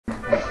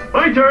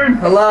My turn!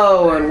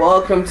 Hello and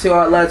welcome to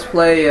our Let's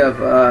Play of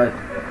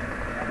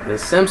the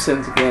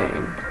Simpsons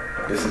game.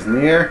 This is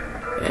Near.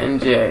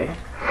 And Jay.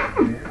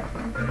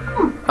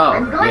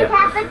 I'm going yeah.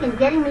 Catholic and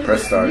getting me.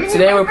 Press start.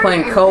 Today we're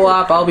playing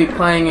co-op. I'll be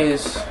playing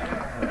as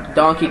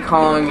Donkey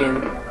Kong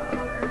and...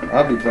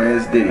 I'll be playing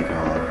as Diddy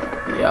Kong.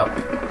 Yep.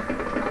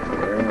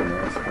 Where am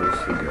I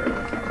supposed to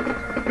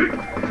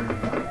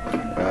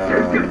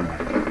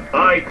go?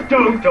 I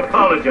don't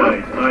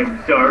apologize.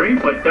 I'm sorry,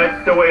 but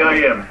that's the way I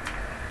am.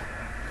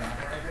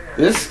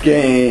 This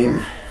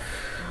game.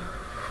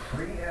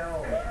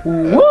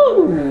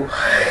 Woo!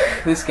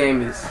 This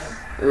game is...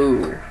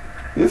 Ooh.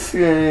 This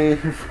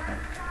game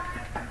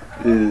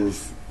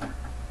is.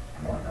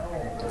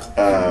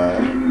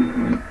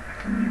 I'm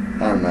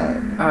not.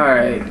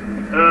 Alright.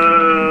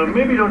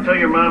 Maybe don't tell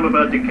your mom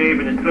about the cave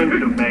in the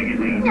swimsuit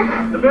magazine.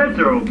 The beds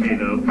are okay,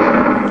 though.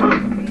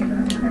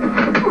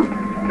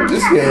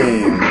 This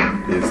game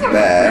is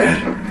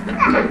bad.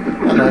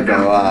 I'm not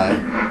gonna lie.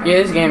 Yeah,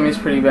 this game is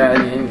pretty bad.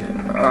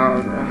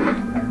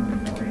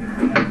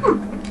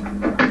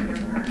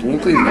 Can you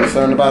please do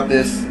something about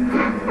this?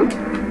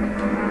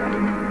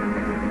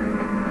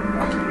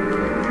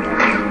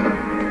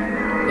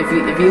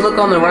 If you look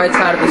on the right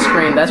side of the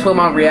screen, that's what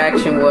my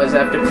reaction was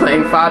after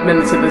playing 5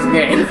 minutes of this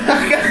game.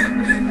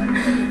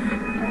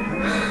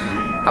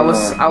 I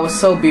was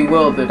so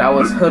bewildered. I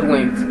was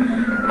hoodwinked.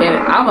 And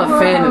I'm a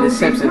fan of The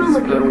Simpsons,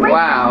 but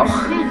wow.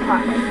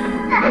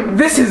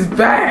 This is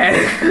bad.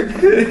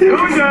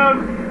 Going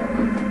down!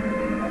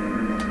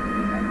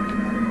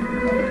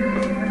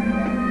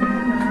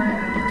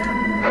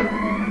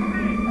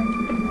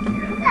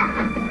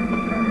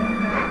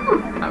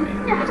 I mean,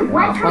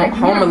 wow.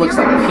 Homer looks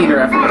like Peter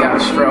after he got a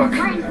stroke.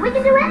 We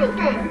can do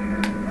anything.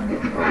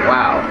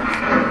 Wow.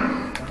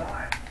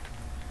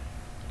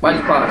 Why'd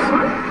you pause?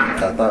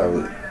 I thought it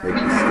would make me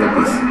skip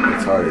this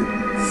retarded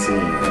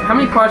scene. How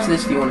many parts of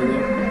this do you want to do?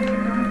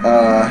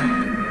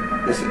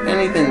 Is there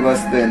anything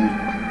less than...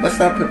 Let's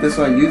not put this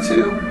on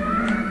YouTube.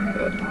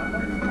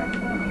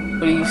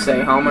 What do you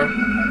say, Homer?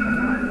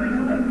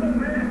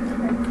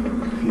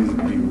 He's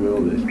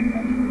bewildered.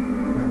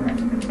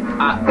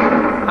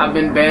 I've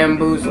been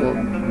bamboozled.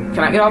 Can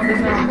I get off this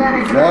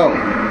now? No.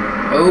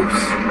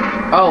 Oops.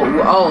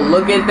 Oh,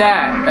 look at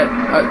that.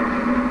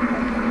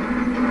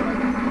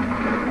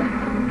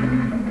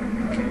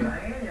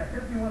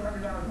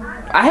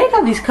 I hate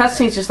how these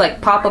cutscenes just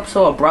like pop up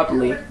so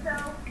abruptly.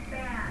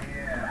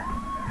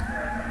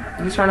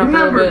 Can you turn up a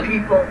little Remember, bit?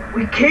 people,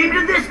 we came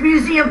to this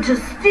museum to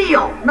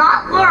steal,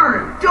 not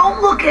learn. Don't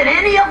look at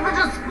any of the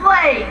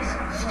displays.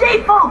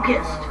 Stay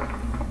focused.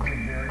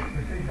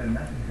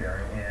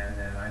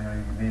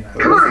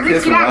 Come on,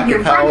 let's get out of here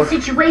and find a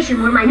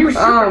situation where my new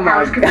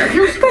superpowers could be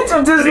useful.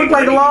 That does look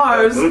like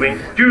Lars. Moving.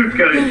 Dude's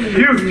got a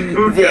huge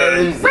boot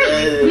gun.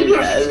 Wait, maybe I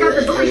should stop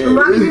the bullies from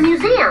robbing the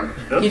museum.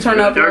 Can you turn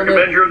up a Dark little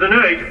bit? Avenger of the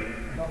Night.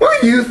 What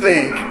do you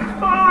think?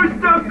 Oh,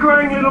 stop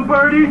crying, little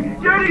birdie.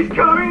 Daddy's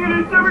coming and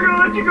it's never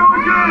gonna let you go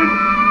again.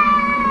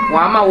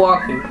 Why am I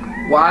walking?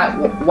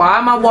 Why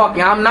am I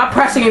walking? I'm not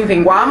pressing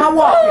anything. Why am I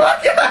walking? Oh my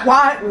God.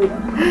 Why?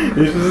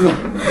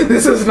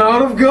 This is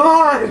not of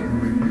God.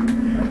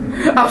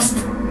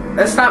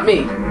 That's not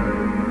me.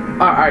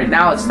 Alright,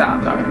 now it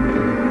stopped. Alright.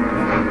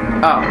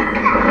 Oh.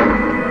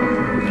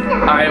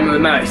 I am the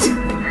night.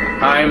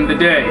 I am the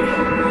day.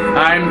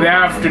 I am the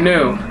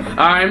afternoon.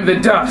 I am the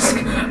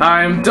dusk.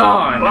 I am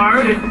dawn.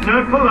 Bart, it's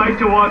not polite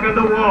to walk on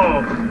the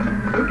wall.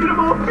 Look at him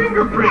all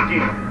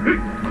fingerprinty.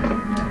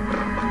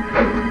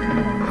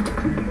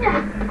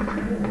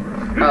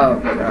 Oh,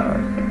 God.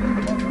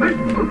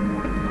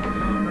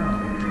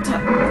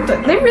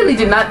 They really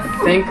did not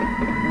think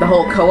the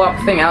whole co-op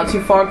thing out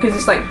too far, because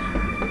it's like,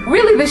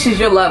 really, this is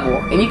your level,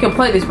 and you can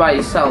play this by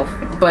yourself,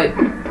 but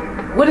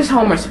what is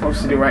Homer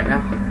supposed to do right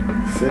now?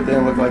 Sit there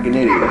and look like an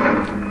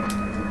idiot.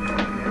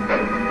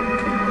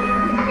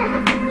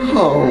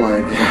 Oh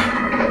my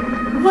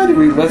God. Why did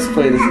we let's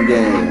play this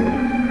game?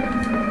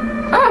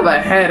 I have a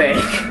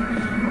headache.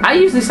 I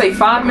usually say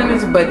 5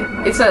 minutes, but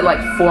it's at like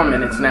 4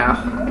 minutes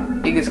now.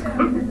 It gets...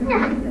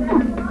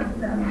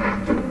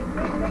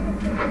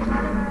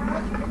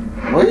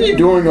 What are you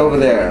doing over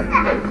there?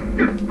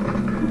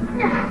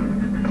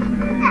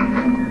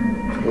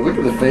 Oh, look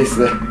at the face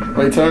there.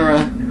 Wait, turn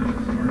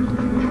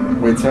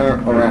around. Wait, turn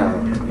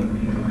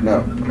around.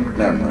 No,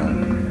 never mind.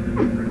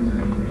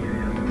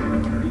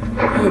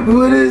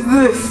 What is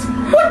this?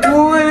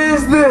 What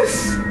is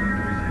this?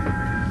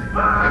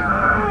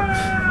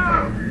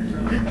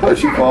 How'd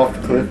you fall off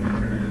the cliff?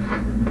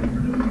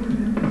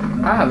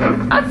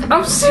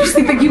 I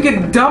seriously think you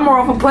get dumber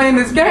off of playing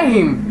this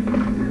game.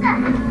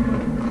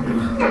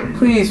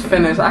 Please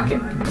finish.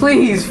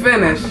 Please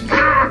finish.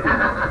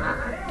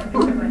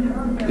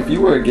 If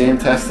you were a game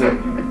tester,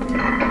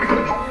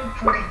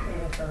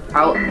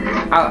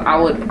 I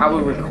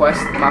would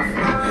request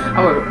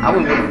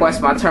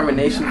my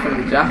termination from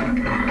the job.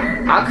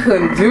 I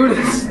couldn't do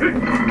this.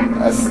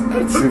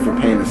 that's super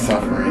pain and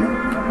suffering.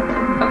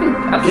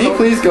 I Can you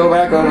please go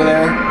back over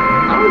there?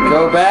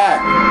 Go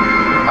back.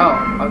 Oh,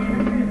 okay.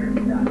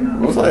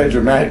 What's all that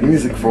dramatic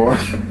music for?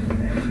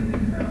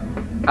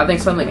 I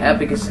think something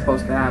epic is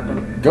supposed to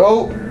happen.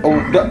 Go. Oh,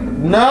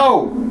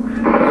 no!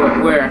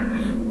 Where?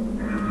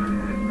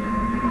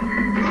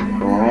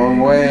 Wrong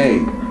way.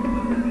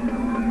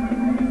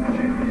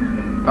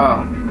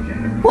 Oh.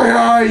 Where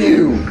are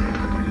you?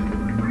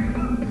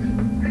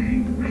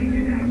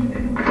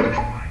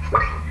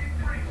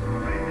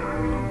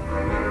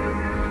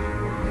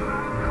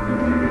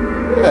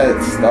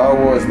 That Star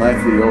Wars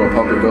Knights of the Old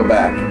Republic Go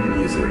Back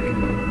music.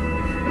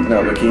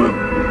 No, Ricky.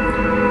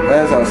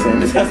 As I was saying,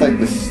 this has like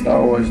the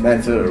Star Wars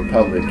Knights of the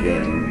Republic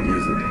game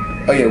music.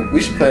 Oh yeah, we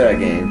should play that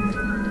game.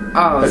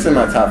 Oh. That's in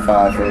my top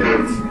 5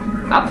 favorites.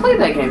 I played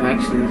that game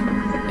actually.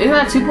 Isn't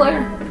that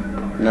 2-player?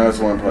 No, it's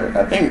 1-player.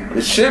 I think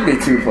it should be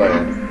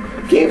 2-player.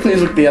 Can you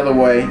please look the other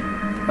way?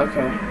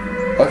 Okay.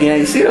 Okay, now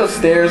you see those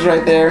stairs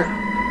right there?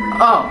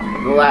 Oh,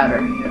 the ladder.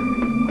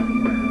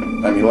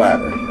 I mean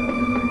ladder.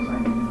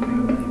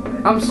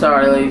 I'm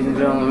sorry, ladies and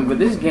gentlemen, but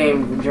this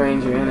game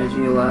drains your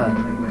energy a lot.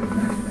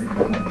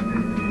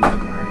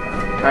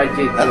 I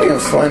think I'm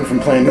fun from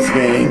playing this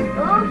game.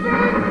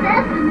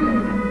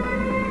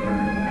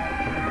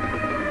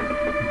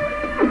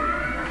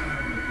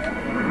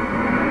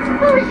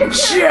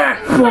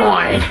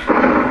 Checkpoint!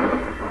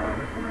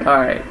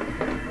 Alright.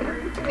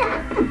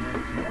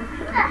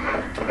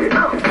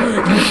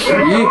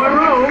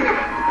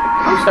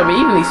 I'm sorry,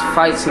 even these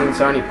fight scenes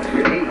aren't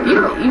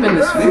even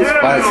this. These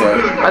fights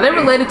are they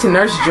related to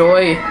Nurse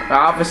Joy or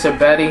Officer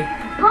Betty?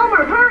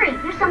 Homer, hurry!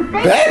 There's some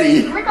big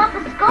Betty? Lick off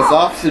the skull. It's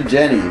Officer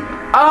Jenny.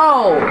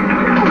 Oh!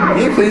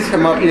 Can you please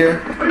come up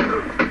here?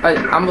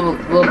 I'm a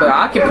little bit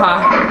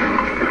occupied.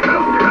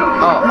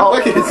 Oh.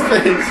 Look at his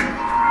face.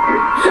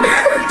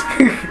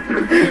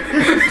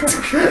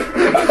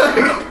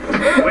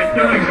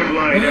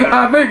 I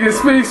think it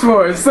speaks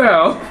for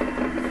itself.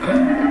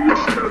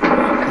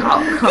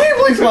 Can you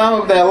please climb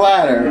up that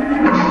ladder?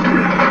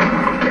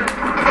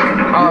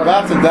 You're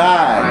about to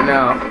die. I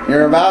know.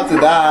 You're about to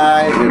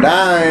die. You're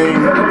dying.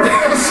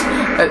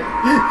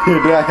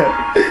 You're dead.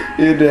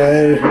 You're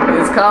dead.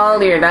 It's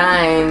called You're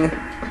Dying.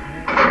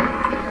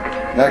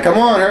 Now come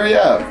on, hurry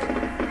up.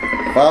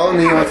 Follow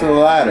me onto the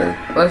ladder.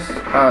 Let's,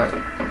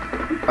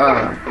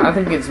 I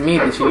think it's me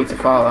that you need to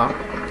follow.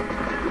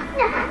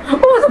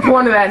 What was the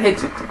point of that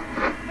hit?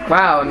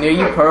 Wow, near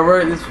you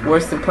pervert, it's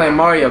worse than playing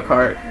Mario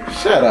Kart.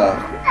 Shut up.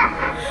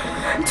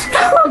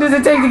 How long does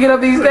it take to get up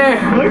these stairs?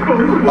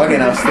 Okay,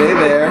 now stay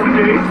there.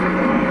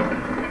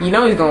 You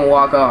know he's gonna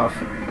walk off.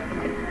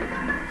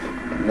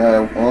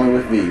 No, only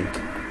with me.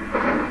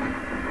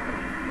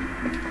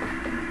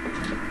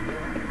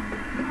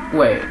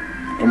 Wait.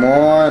 Come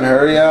on,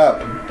 hurry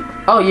up.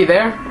 Oh, you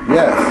there?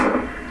 Yes.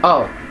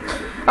 Oh,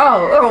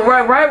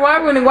 right. Why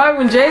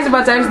when Jay's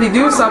about to actually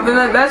do something,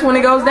 that's when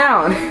it goes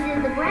down.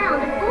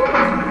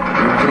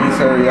 Please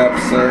hurry up,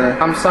 sir.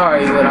 I'm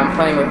sorry, but I'm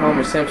playing with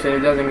Homer Simpson. It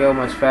doesn't go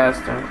much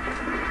faster.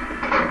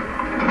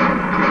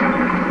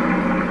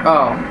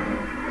 Oh.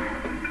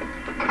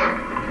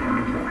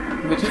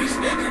 But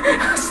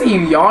I see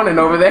you yawning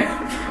over there.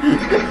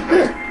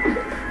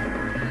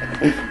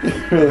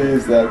 It really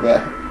is that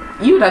bad.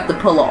 You'd have to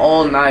pull an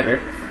all-nighter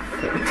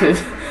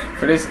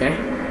for this game.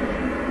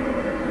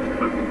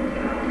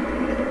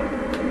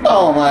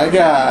 Oh my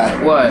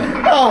god. What?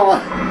 Oh my.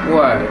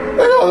 What? Look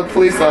at all the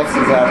police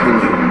officers after me.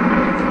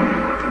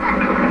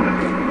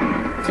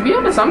 To be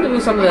honest, I'm doing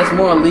something that's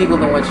more illegal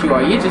than what you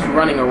are. You're just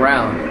running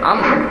around.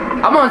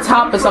 I'm on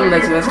top of something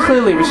that's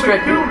clearly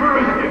restricted.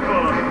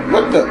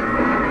 What the?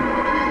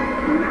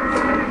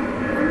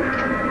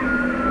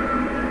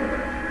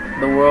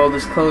 The world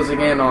is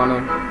closing in on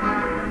him.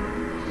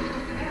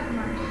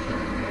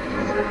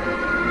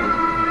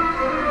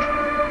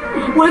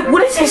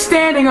 What is he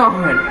standing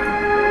on?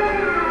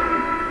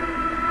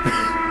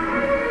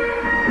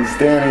 He's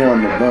standing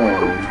on the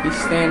bone. He's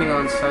standing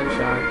on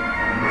sunshine.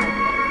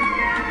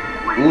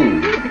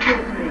 Ooh.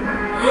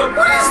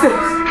 What is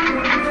this?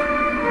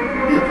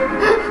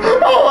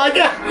 Oh my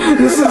god!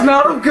 This is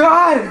not of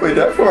God! Wait,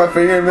 did I put my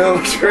finger in the middle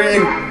of the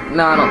screen?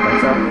 No, I don't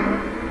think so.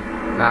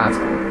 Nah, it's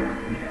cool.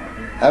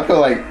 I put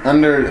like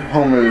under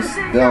Homer's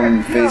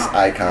dumb face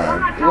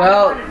icon.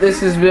 Well, this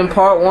has been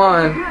part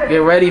 1.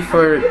 Get ready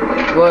for,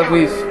 well, if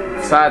we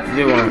decide to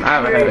do one. I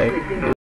have a headache.